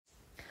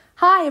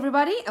Hi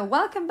everybody and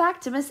welcome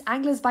back to Miss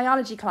Angler's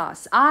biology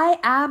class. I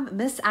am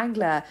Miss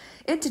Angler.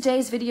 In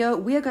today's video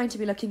we are going to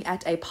be looking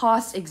at a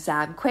past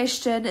exam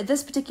question.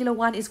 This particular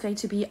one is going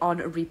to be on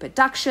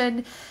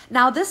reproduction.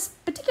 Now this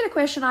particular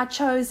question I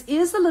chose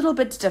is a little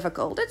bit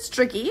difficult. It's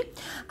tricky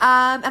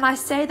and I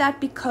say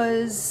that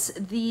because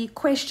the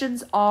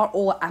questions are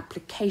all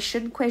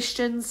application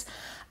questions.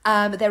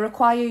 They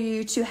require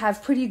you to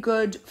have pretty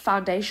good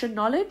foundation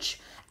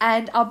knowledge,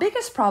 and our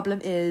biggest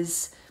problem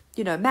is,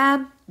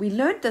 ma'am, we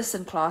learned this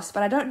in class,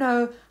 but I don't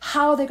know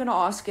how they're going to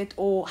ask it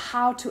or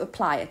how to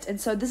apply it.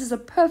 And so this is a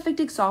perfect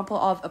example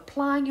of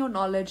applying your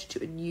knowledge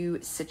to a new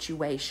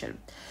situation.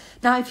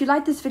 Now, if you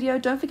like this video,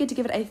 don't forget to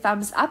give it a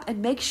thumbs up and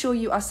make sure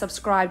you are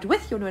subscribed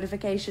with your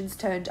notifications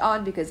turned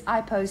on, because I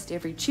post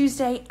every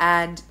Tuesday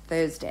and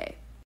Thursday.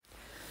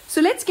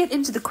 So let's get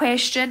into the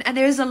question, and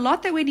there's a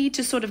lot that we need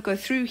to sort of go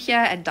through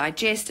here and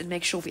digest and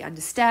make sure we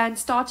understand,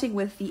 starting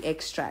with the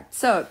extract.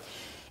 So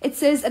it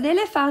says,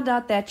 Anele found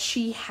out that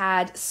she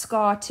had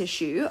scar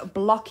tissue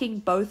blocking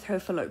both her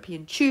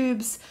fallopian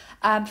tubes.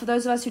 For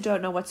those of us who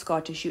don't know what scar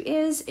tissue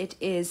is, it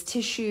is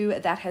tissue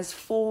that has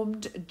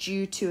formed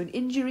due to an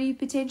injury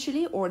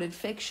potentially or an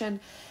infection.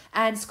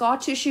 And scar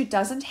tissue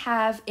doesn't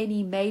have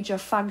any major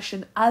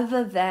function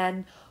other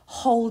than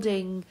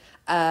holding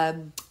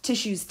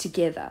tissues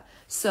together.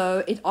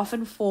 So it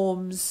often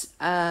forms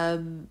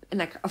in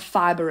like a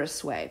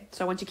fibrous way.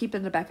 So I want you to keep it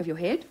in the back of your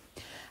head.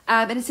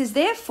 And it says,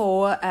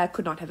 therefore,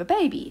 could not have a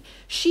baby.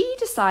 She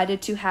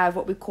decided to have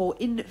what we call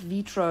in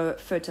vitro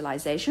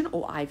fertilization,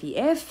 or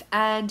IVF.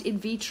 And in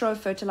vitro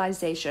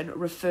fertilization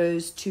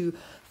refers to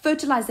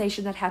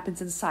fertilization that happens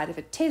inside of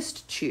a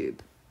test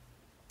tube.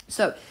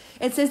 So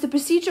it says the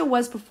procedure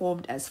was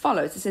performed as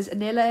follows. It says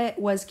Anele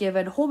was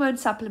given hormone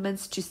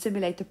supplements to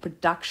stimulate the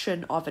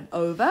production of an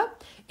ova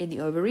in the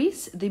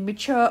ovaries. The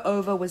mature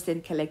ova was then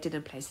collected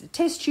and placed in a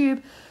test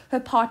tube. Her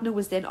partner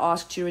was then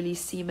asked to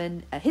release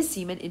his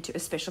semen into a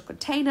special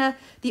container.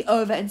 The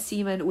ova and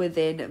semen were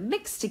then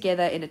mixed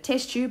together in a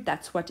test tube.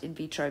 That's what in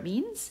vitro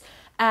means.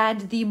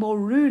 And the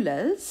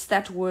morulas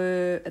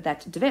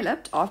that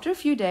developed after a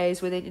few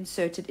days were then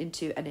inserted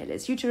into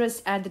Anele's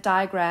uterus. And the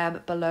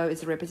diagram below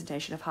is a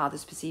representation of how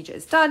this procedure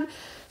is done.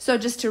 So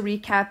just to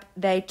recap,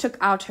 they took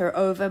out her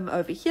ovum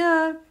over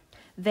here.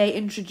 They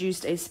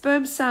introduced a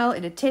sperm cell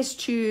in a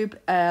test tube.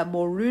 A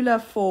morula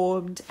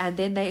formed, and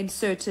then they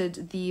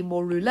inserted the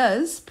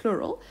morulas,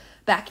 plural,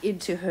 back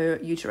into her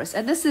uterus.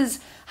 And this is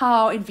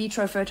how in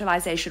vitro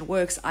fertilization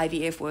works,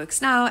 IVF works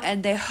now,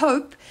 and they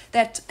hope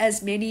that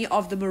as many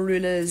of the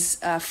morulas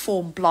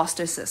form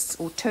blastocysts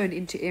or turn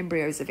into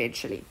embryos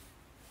eventually.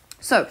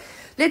 So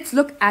let's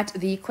look at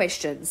the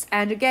questions.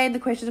 And again, the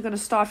questions are going to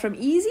start from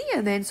easy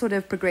and then sort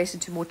of progress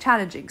into more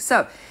challenging.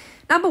 So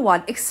number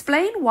one,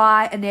 explain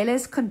why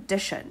Anele's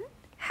condition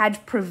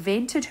had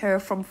prevented her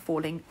from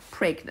falling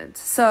pregnant.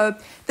 So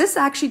this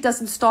actually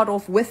doesn't start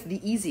off with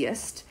the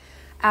easiest,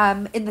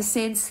 in the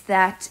sense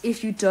that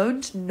if you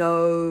don't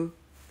know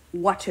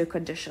what her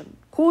condition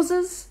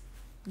causes,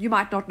 you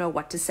might not know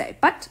what to say.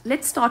 But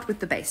let's start with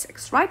the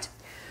basics, right?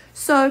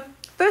 So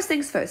first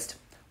things first,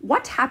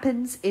 what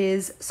happens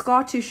is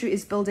scar tissue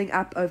is building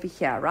up over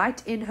here,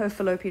 right, in her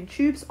fallopian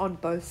tubes on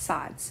both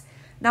sides.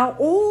 Now,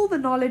 all the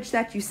knowledge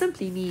that you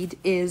simply need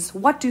is,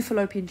 what do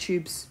fallopian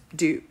tubes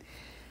do?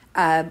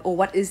 Or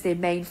what is their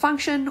main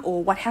function,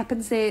 or what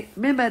happens there?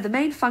 Remember, the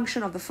main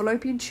function of the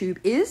fallopian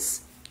tube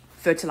is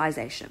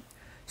fertilization.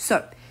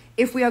 So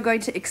if we are going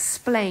to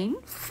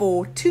explain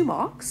for 2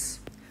 marks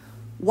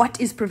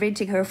what is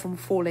preventing her from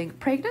falling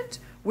pregnant,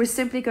 we're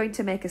simply going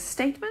to make a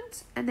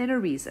statement and then a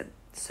reason.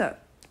 So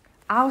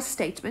our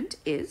statement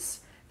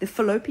is the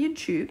fallopian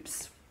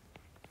tubes,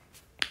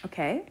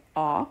 okay,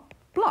 are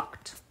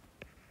blocked.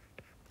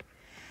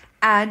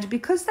 And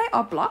because they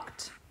are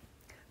blocked,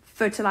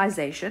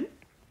 fertilization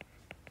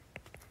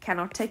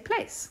cannot take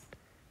place.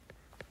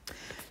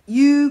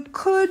 You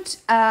could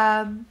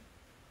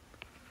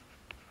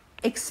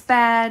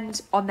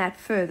expand on that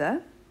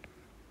further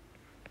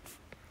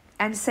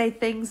and say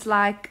things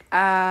like,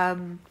 a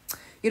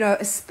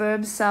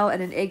sperm cell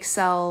and an egg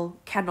cell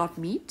cannot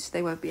meet.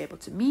 They won't be able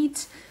to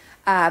meet.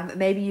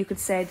 Maybe you could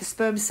say the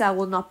sperm cell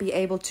will not be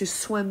able to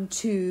swim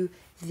to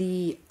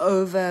the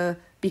ova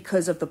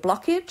because of the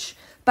blockage.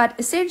 But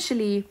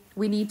essentially,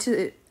 we need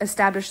to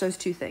establish those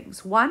 2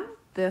 things. 1,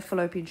 the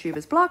fallopian tube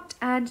is blocked,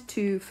 and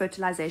 2,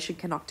 fertilization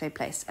cannot take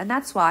place. And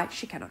that's why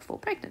she cannot fall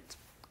pregnant.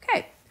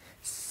 Okay.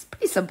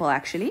 Pretty simple,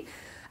 actually.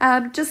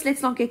 Just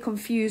let's not get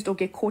confused or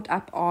get caught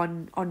up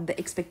on the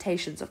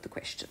expectations of the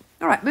question.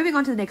 All right, moving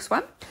on to the next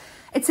one.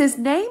 It says,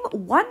 name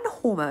 1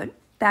 hormone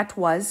that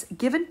was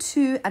given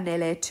to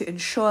Anele to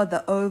ensure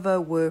the ova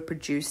were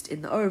produced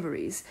in the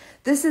ovaries.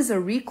 This is a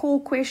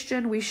recall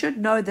question. We should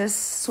know this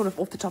sort of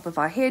off the top of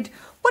our head.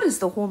 What is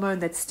the hormone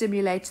that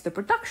stimulates the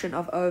production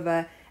of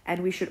ova?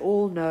 And we should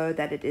all know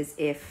that it is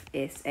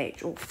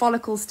FSH, or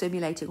follicle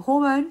stimulating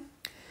hormone.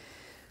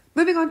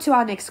 Moving on to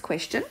our next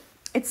question.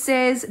 It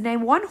says,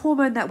 name 1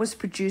 hormone that was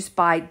produced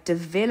by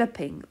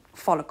developing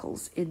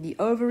follicles in the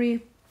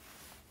ovary.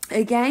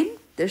 Again,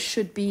 this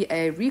should be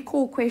a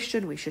recall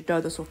question. We should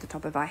know this off the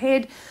top of our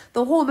head.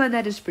 The hormone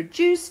that is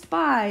produced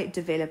by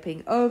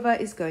developing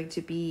ova is going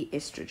to be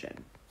estrogen.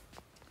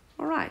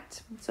 All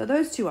right, so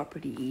those two are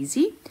pretty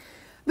easy.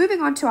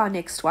 Moving on to our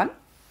next one.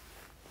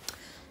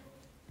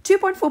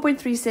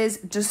 2.4.3 says,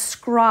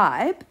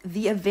 describe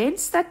the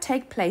events that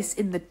take place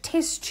in the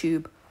test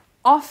tube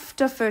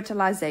after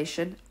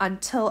fertilization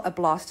until a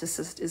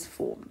blastocyst is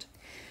formed.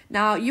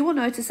 Now, you will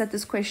notice that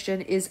this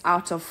question is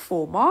out of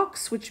 4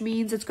 marks, which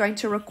means it's going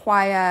to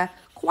require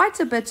quite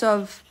a bit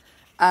of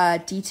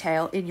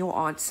detail in your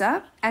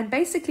answer. And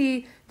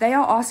basically, they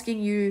are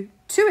asking you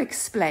to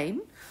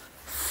explain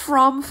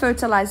from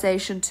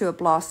fertilization to a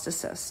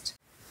blastocyst.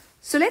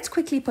 So let's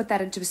quickly put that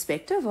into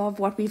perspective of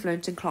what we've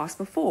learned in class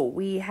before.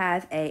 We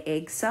have an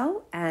egg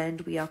cell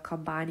and we are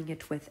combining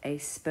it with a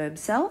sperm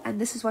cell.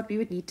 And this is what we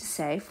would need to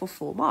say for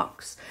 4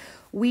 marks.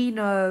 We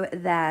know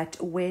that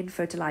when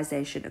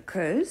fertilization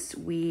occurs,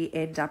 we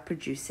end up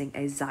producing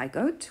a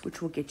zygote,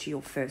 which will get you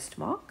your 1st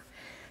mark.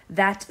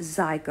 That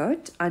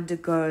zygote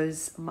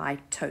undergoes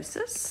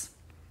mitosis,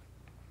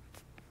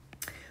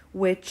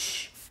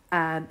 which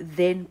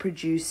then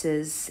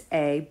produces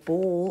a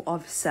ball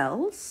of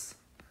cells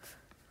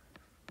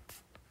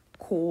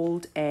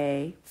called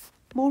a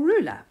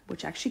morula,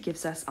 which actually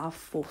gives us our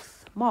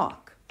 4th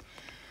mark.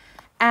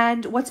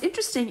 And what's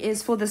interesting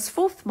is for this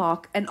 4th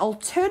mark, an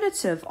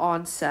alternative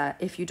answer,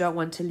 if you don't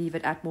want to leave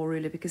it at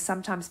morula, because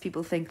sometimes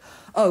people think,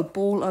 oh,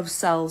 ball of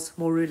cells,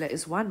 morula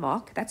is 1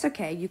 mark. That's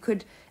okay. You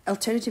could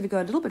alternatively go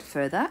a little bit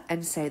further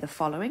and say the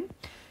following.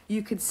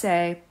 You could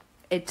say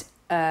it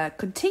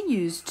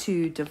continues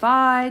to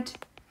divide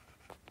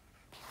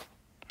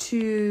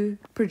to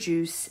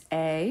produce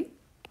a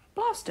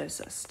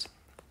blastocyst,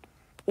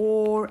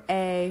 or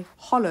a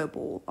hollow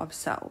ball of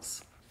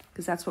cells,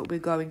 because that's what we're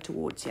going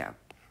towards here.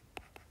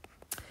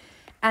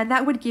 And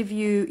that would give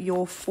you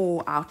your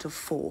 4 out of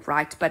 4,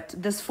 right? But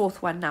this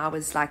 4th one now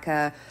is like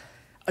an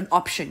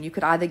option. You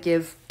could either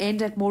give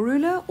end at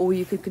morula, or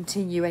you could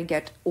continue and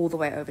get all the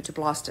way over to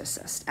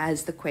blastocyst,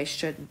 as the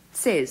question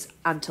says,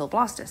 until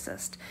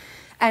blastocyst.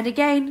 And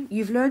again,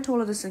 you've learned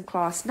all of this in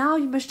class. Now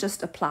you must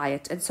just apply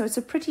it. And so it's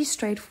a pretty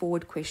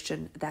straightforward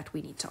question that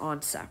we need to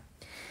answer.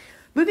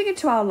 Moving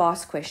into our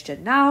last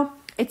question. Now,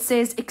 it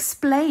says,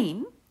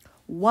 explain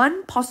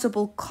one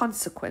possible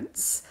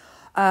consequence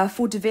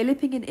for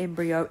developing an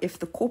embryo if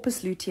the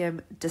corpus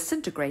luteum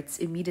disintegrates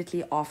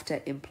immediately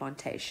after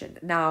implantation.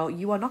 Now,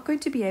 you are not going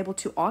to be able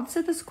to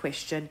answer this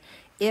question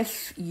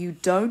if you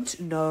don't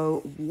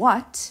know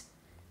what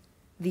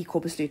the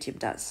corpus luteum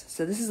does.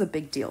 So this is a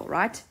big deal,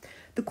 right?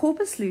 The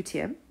corpus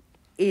luteum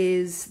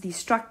is the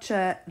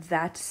structure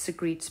that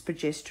secretes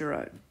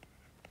progesterone.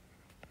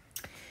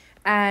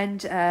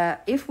 And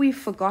if we've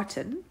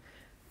forgotten,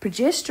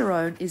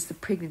 progesterone is the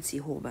pregnancy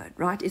hormone,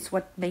 right? It's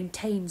what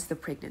maintains the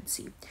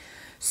pregnancy.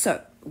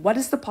 So what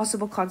is the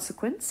possible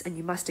consequence? And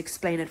you must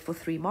explain it for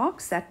 3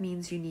 marks. That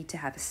means you need to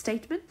have a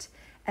statement,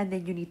 and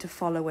then you need to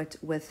follow it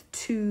with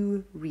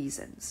 2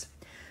 reasons.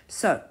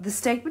 So the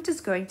statement is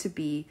going to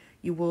be,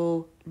 you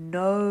will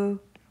no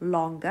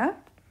longer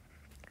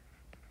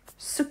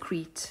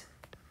secrete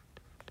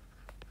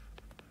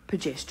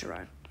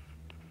progesterone.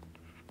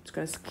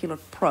 Going to kill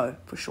it pro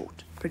for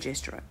short,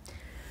 progesterone.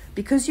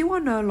 Because you are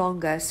no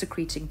longer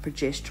secreting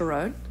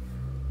progesterone,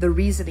 the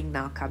reasoning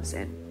now comes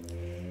in.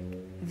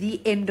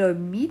 The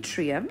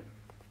endometrium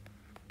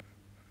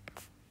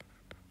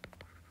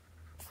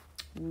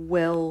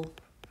will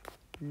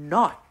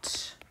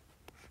not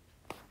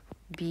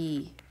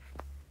be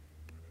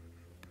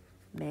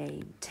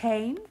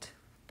maintained.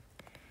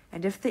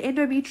 And if the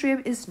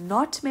endometrium is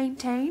not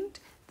maintained,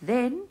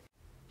 then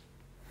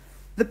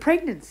the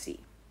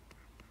pregnancy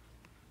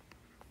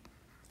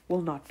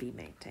will not be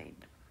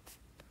maintained.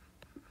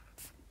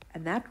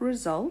 And that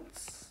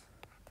results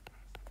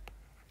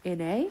in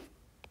a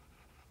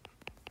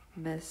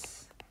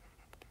miscarriage.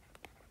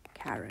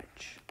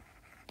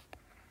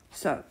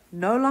 So,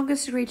 no longer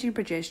secreting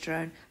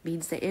progesterone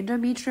means the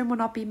endometrium will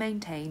not be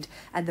maintained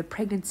and the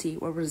pregnancy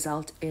will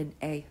result in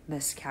a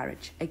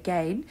miscarriage.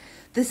 Again,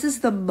 this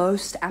is the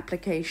most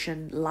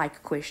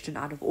application-like question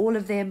out of all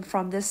of them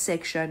from this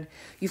section.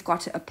 You've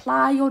got to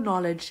apply your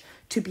knowledge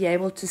to be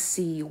able to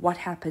see what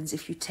happens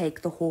if you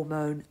take the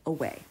hormone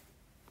away.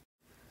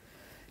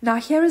 Now,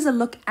 here is a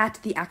look at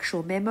the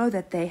actual memo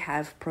that they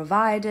have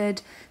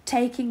provided.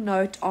 Taking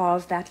note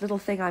of that little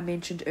thing I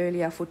mentioned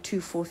earlier for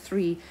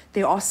 243,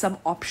 there are some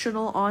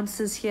optional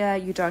answers here.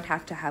 You don't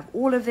have to have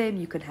all of them.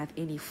 You can have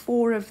any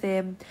 4 of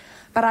them.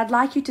 But I'd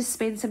like you to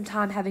spend some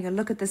time having a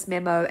look at this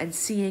memo and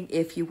seeing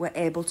if you were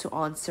able to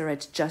answer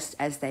it just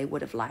as they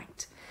would have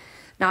liked.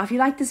 Now, if you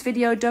like this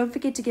video, don't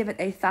forget to give it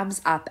a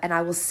thumbs up, and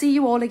I will see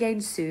you all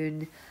again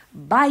soon.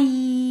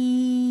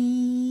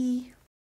 Bye!